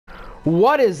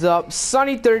What is up?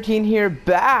 Sunny13 here,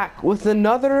 back with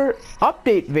another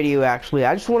update video. Actually,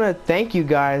 I just want to thank you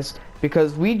guys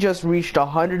because we just reached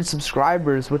 100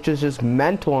 subscribers, which is just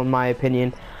mental in my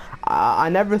opinion. I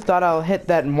never thought I'll hit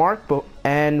that mark,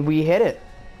 and we hit it.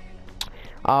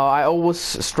 I always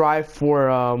strive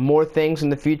for more things in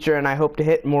the future, and I hope to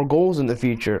hit more goals in the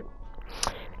future.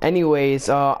 Anyways,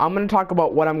 I'm going to talk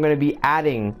about what I'm going to be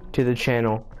adding to the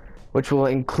channel, which will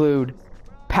include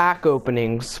pack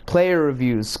openings, player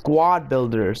reviews, squad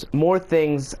builders, more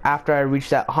things after I reach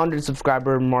that 100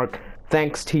 subscriber mark,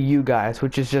 thanks to you guys,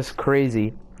 which is just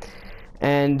crazy.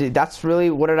 And that's really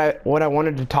what I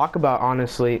wanted to talk about,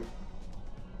 honestly.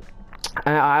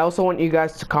 And I also want you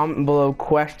guys to comment below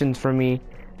questions for me,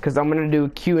 because I'm going to do a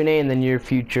Q&A in the near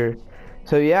future.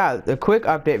 So yeah, a quick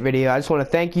update video. I just want to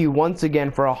thank you once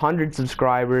again for 100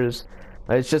 subscribers.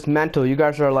 It's just mental. You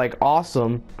guys are like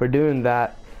awesome for doing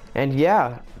that. And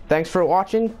yeah, thanks for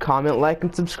watching. Comment, like,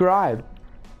 and subscribe.